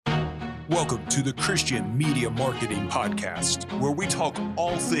Welcome to the Christian Media Marketing Podcast, where we talk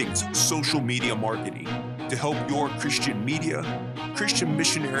all things social media marketing to help your Christian media, Christian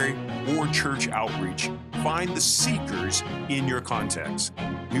missionary, or church outreach find the seekers in your context.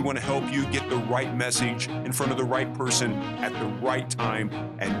 We want to help you get the right message in front of the right person at the right time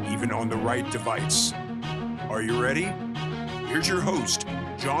and even on the right device. Are you ready? Here's your host,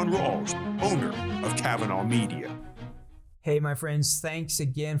 John Rawls, owner of Kavanaugh Media. Hey, my friends, thanks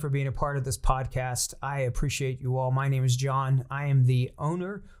again for being a part of this podcast. I appreciate you all. My name is John. I am the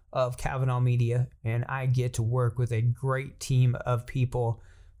owner of Kavanaugh Media, and I get to work with a great team of people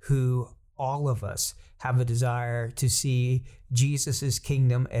who all of us have a desire to see Jesus's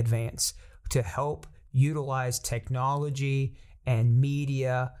kingdom advance, to help utilize technology and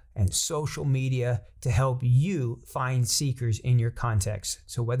media and social media to help you find seekers in your context.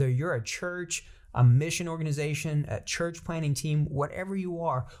 So whether you're a church, a mission organization, a church planning team, whatever you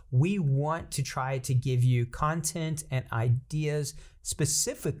are, we want to try to give you content and ideas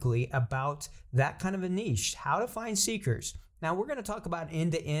specifically about that kind of a niche, how to find seekers. Now, we're going to talk about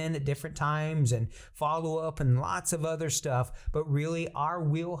end-to-end at different times and follow-up and lots of other stuff, but really our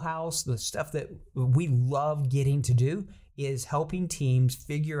wheelhouse, the stuff that we love getting to do, is helping teams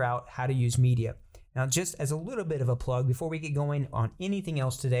figure out how to use media. Now, just as a little bit of a plug, before we get going on anything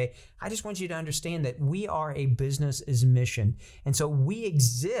else today, I just want you to understand that we are a business as mission. And so we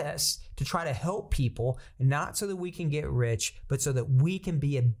exist to try to help people, not so that we can get rich, but so that we can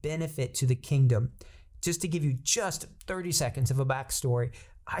be a benefit to the kingdom. Just to give you just 30 seconds of a backstory,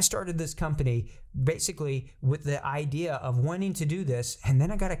 I started this company basically with the idea of wanting to do this, and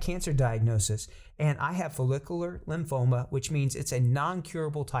then I got a cancer diagnosis, and I have follicular lymphoma, which means it's a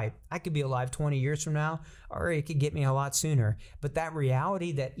non-curable type. I could be alive 20 years from now, or it could get me a lot sooner. But that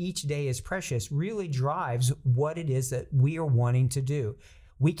reality that each day is precious really drives what it is that we are wanting to do.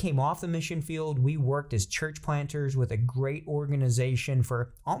 We came off the mission field. We worked as church planters with a great organization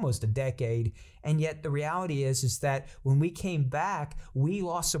for almost a decade. And yet the reality is that when we came back, we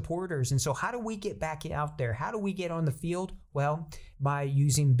lost supporters. And so how do we get back out there? How do we get on the field? Well, by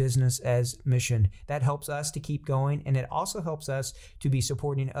using business as mission. That helps us to keep going. And it also helps us to be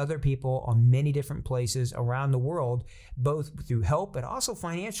supporting other people on many different places around the world, both through help, but also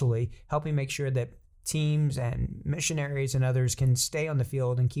financially, helping make sure that teams and missionaries and others can stay on the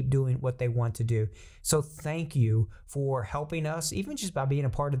field and keep doing what they want to do. So thank you for helping us, even just by being a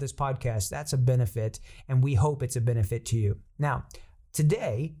part of this podcast. That's a benefit, and we hope it's a benefit to you. Now,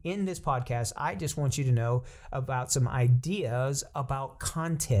 today in this podcast, I just want you to know about some ideas about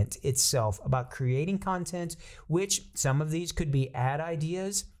content itself, about creating content, which some of these could be ad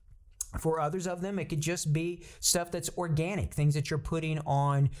ideas. For others of them, it could just be stuff that's organic, things that you're putting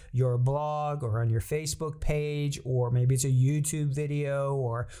on your blog or on your Facebook page, or maybe it's a YouTube video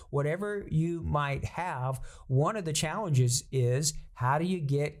or whatever you might have. One of the challenges is, how do you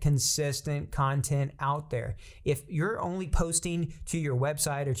get consistent content out there? If you're only posting to your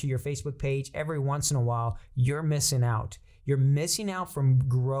website or to your Facebook page every once in a while, you're missing out. You're missing out from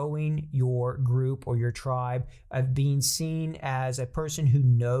growing your group or your tribe, of being seen as a person who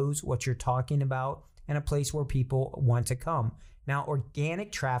knows what you're talking about and a place where people want to come. Now,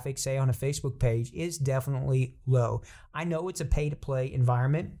 organic traffic, say on a Facebook page, is definitely low. I know it's a pay-to-play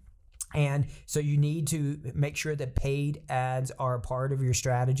environment, and so you need to make sure that paid ads are a part of your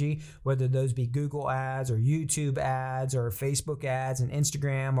strategy, whether those be Google ads or YouTube ads or Facebook ads and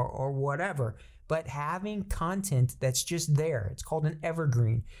Instagram or whatever. But having content that's just there, it's called an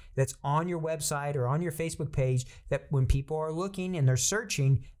evergreen, that's on your website or on your Facebook page, that when people are looking and they're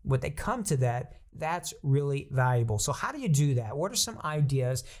searching, when they come to that, that's really valuable. So how do you do that? What are some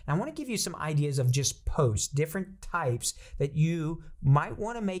ideas? And I want to give you some ideas of just posts, different types that you might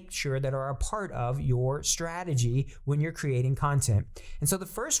want to make sure that are a part of your strategy when you're creating content. And so the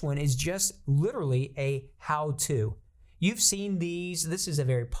first one is just literally a how-to. You've seen these. This is a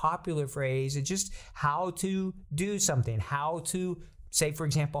very popular phrase. It's just how to do something, how to say, for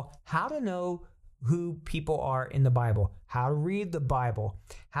example, how to know who people are in the Bible, how to read the Bible,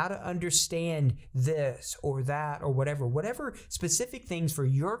 how to understand this or that or whatever specific things for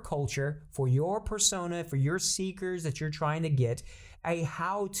your culture, for your persona, for your seekers that you're trying to get. A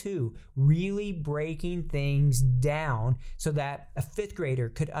how-to, really breaking things down so that a fifth grader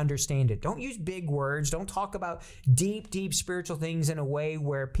could understand it. Don't use big words. Don't talk about deep spiritual things in a way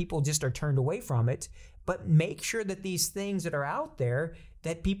where people just are turned away from it, but make sure that these things that are out there,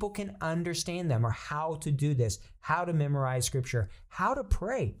 that people can understand them, or how to do this, how to memorize scripture, how to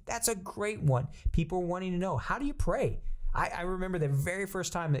pray. That's a great one. People are wanting to know, how do you pray? I remember the very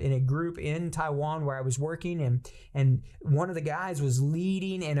first time in a group in Taiwan where I was working, and one of the guys was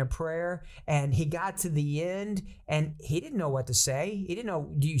leading in a prayer, and he got to the end and he didn't know what to say. He didn't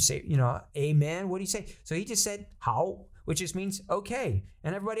know, do you say, amen? What do you say? So he just said, how? Which just means okay.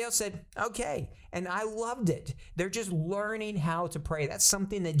 And everybody else said, okay. And I loved it. They're just learning how to pray. That's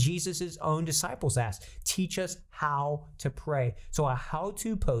something that Jesus' own disciples asked. Teach us how to pray. So a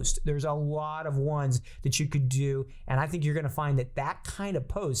how-to post, there's a lot of ones that you could do. And I think you're going to find that that kind of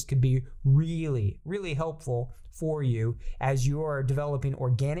post could be really, really helpful for you as you're developing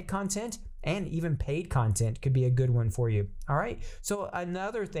organic content, and even paid content could be a good one for you. All right. So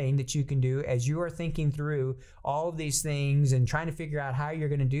another thing that you can do as you are thinking through all of these things and trying to figure out how you're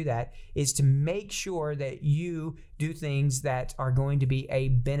going to do that is to make sure that you do things that are going to be a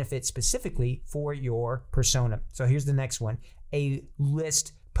benefit specifically for your persona. So here's the next one, a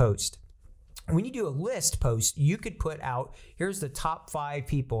list post. When you do a list post, you could put out, here's the top 5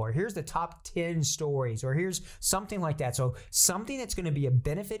 people, or here's the top 10 stories, or here's something like that. So something that's going to be a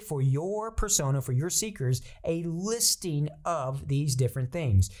benefit for your persona, for your seekers, a listing of these different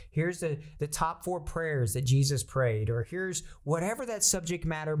things. Here's the top 4 prayers that Jesus prayed, or here's whatever that subject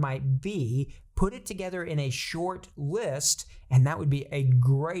matter might be. Put it together in a short list, and that would be a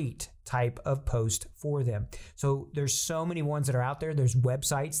great type of post for them. So there's so many ones that are out there. There's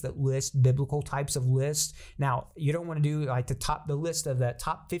websites that list biblical types of lists. Now, you don't want to do like the list of the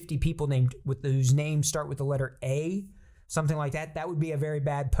top 50 people named with whose names start with the letter A. Something like that. That would be a very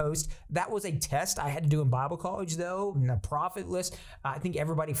bad post. That was a test I had to do in Bible college, though. In the prophet list, I think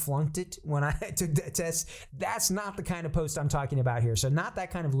everybody flunked it when I took that test. That's not the kind of post I'm talking about here. So not that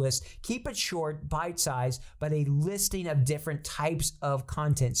kind of list. Keep it short, bite-sized, but a listing of different types of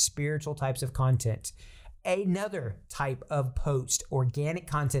content, spiritual types of content. Another type of post, organic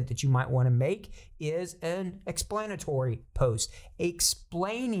content that you might want to make is an explanatory post.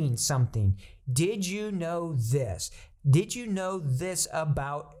 Explaining something. Did you know this? Did you know this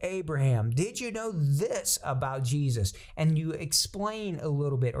about Abraham? Did you know this about Jesus? And you explain a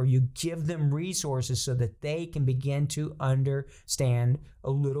little bit, or you give them resources so that they can begin to understand a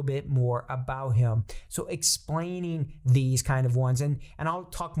little bit more about him. So explaining these kind of ones. And I'll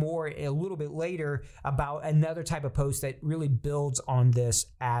talk more a little bit later about another type of post that really builds on this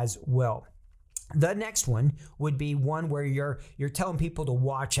as well. The next one would be one where you're telling people to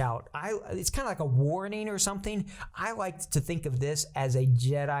watch out. It's kind of like a warning or something. I like to think of this as a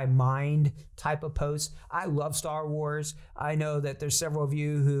Jedi mind type of post. I love Star Wars. I know that there's several of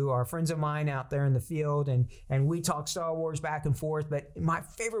you who are friends of mine out there in the field, and we talk Star Wars back and forth. But my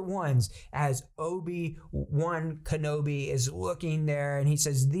favorite ones, as Obi-Wan Kenobi is looking there, and he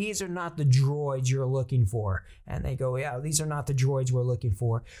says, "These are not the droids you're looking for." And they go, "Yeah, these are not the droids we're looking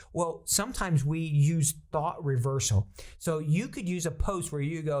for." Well, sometimes we use thought reversal. So you could use a post where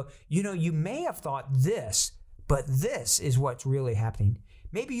you go, you may have thought this, but this is what's really happening.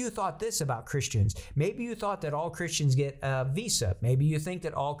 Maybe you thought this about Christians. Maybe you thought that all Christians get a visa. Maybe you think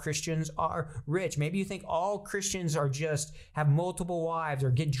that all Christians are rich. Maybe you think all Christians are just have multiple wives or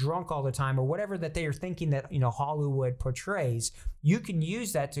get drunk all the time, or whatever that they are thinking that Hollywood portrays. You can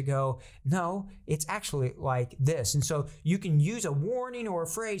use that to go, no, it's actually like this. And so you can use a warning or a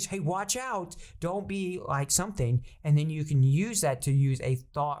phrase, hey, watch out, don't be like something. And then you can use that to use a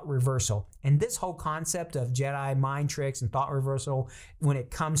thought reversal. And this whole concept of Jedi mind tricks and thought reversal, when it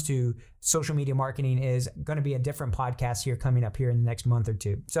comes to social media marketing, is going to be a different podcast here coming up here in the next month or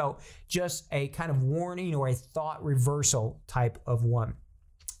two. So just a kind of warning or a thought reversal type of one.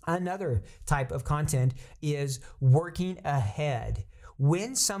 Another type of content is working ahead.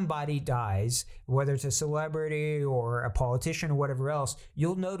 When somebody dies, whether it's a celebrity or a politician or whatever else,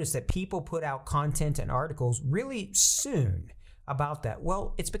 you'll notice that people put out content and articles really soon about that.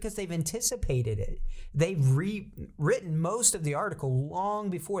 Well, it's because they've anticipated it. They've rewritten most of the article long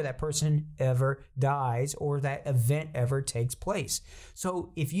before that person ever dies or that event ever takes place.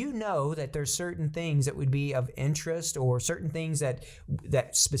 So if you know that there's certain things that would be of interest, or certain things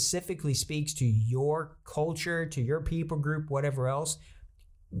that specifically speaks to your culture, to your people group, whatever else,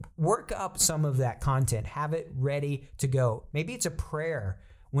 work up some of that content. Have it ready to go. Maybe it's a prayer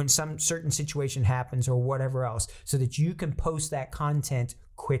when some certain situation happens or whatever else, so that you can post that content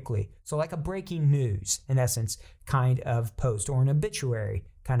quickly. So like a breaking news, in essence, kind of post, or an obituary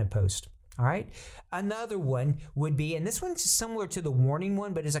kind of post. All right. Another one would be, and this one's similar to the warning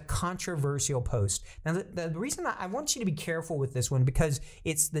one, but is a controversial post. Now, the reason I want you to be careful with this one, because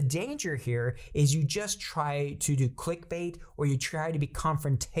it's the danger here is you just try to do clickbait, or you try to be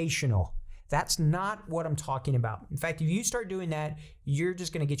confrontational. That's not what I'm talking about. In fact, if you start doing that, you're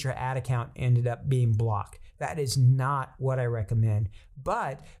just going to get your ad account ended up being blocked. That is not what I recommend.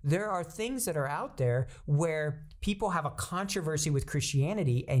 But there are things that are out there where people have a controversy with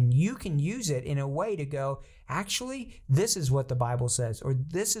Christianity, and you can use it in a way to go, actually, this is what the Bible says, or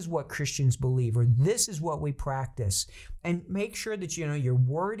this is what Christians believe, or this is what we practice. And make sure that you're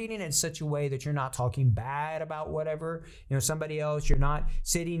wording it in such a way that you're not talking bad about whatever, somebody else. You're not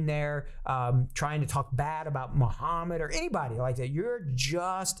sitting there trying to talk bad about Muhammad or anybody like that. You're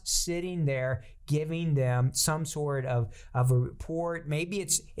just sitting there giving them some sort of a report. Maybe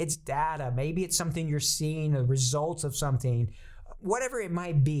it's data. Maybe it's something you're seeing, the results of something, whatever it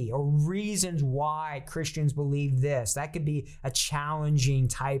might be, or reasons why Christians believe this. That could be a challenging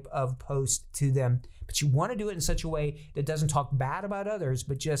type of post to them. But you want to do it in such a way that doesn't talk bad about others,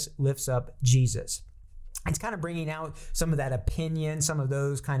 but just lifts up Jesus. It's kind of bringing out some of that opinion, some of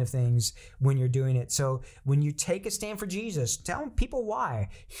those kind of things when you're doing it. So when you take a stand for Jesus, tell people why.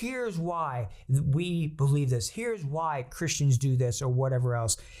 Here's why we believe this. Here's why Christians do this, or whatever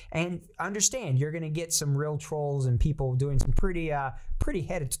else. And understand, you're going to get some real trolls and people doing some pretty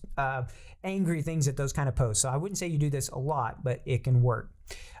headed, angry things at those kind of posts. So I wouldn't say you do this a lot, but it can work.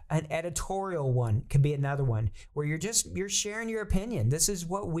 An editorial one could be another one where you're sharing your opinion. This is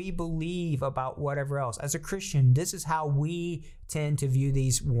what we believe about whatever else. As a Christian, this is how we tend to view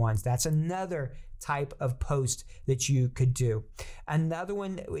these ones. That's another type of post that you could do. Another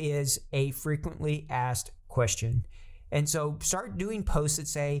one is a frequently asked question. And so start doing posts that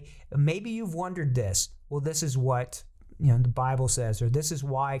say, maybe you've wondered this. Well, this is what the Bible says, or this is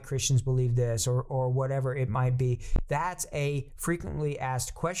why Christians believe this, or whatever it might be. That's a frequently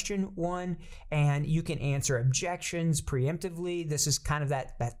asked question one, and you can answer objections preemptively. This is kind of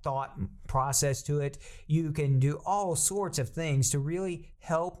that thought process to it. You can do all sorts of things to really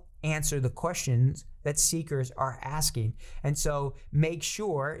help answer the questions that seekers are asking. And so make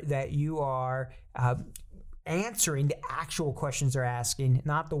sure that you are answering the actual questions they're asking,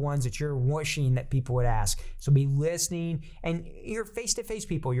 not the ones that you're wishing that people would ask. So be listening, and you're face-to-face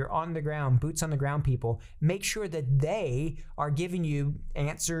people, you're on the ground, boots on the ground people. Make sure that they are giving you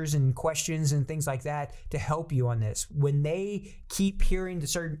answers and questions and things like that to help you on this. When they keep hearing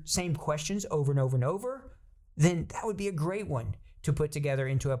the same questions over and over and over, then that would be a great one to put together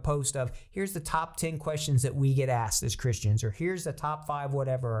into a post of, here's the top 10 questions that we get asked as Christians, or here's the top 5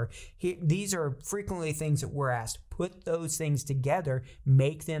 whatever, or these are frequently things that we're asked. Put those things together,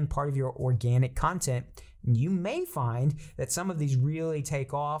 make them part of your organic content. And you may find that some of these really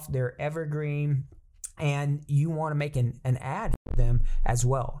take off, they're evergreen, and you want to make an ad for them as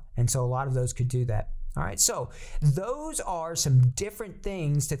well. And so a lot of those could do that. All right, so those are some different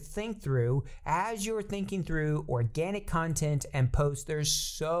things to think through as you're thinking through organic content and posts. There's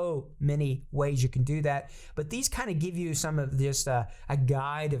so many ways you can do that, but these kind of give you some of just a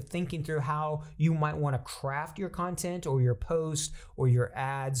guide of thinking through how you might want to craft your content or your posts or your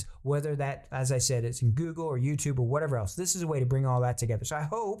ads, whether that, as I said, it's in Google or YouTube or whatever else. This is a way to bring all that together. So I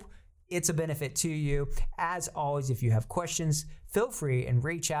hope it's a benefit to you. As always, if you have questions, feel free and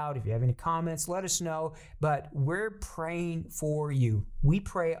reach out. If you have any comments, let us know. But we're praying for you. We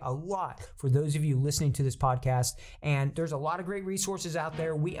pray a lot for those of you listening to this podcast. And there's a lot of great resources out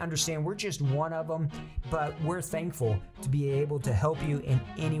there. We understand we're just one of them, but we're thankful to be able to help you in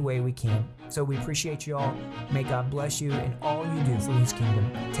any way we can. So we appreciate you all. May God bless you in all you do for His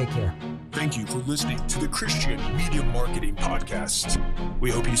kingdom. Take care. Thank you for listening to the Christian Media Marketing Podcast. We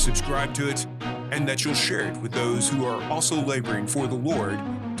hope you subscribe to it and that you'll share it with those who are also laboring for the Lord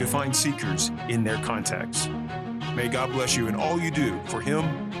to find seekers in their contexts. May God bless you in all you do for Him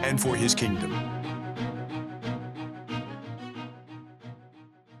and for His kingdom.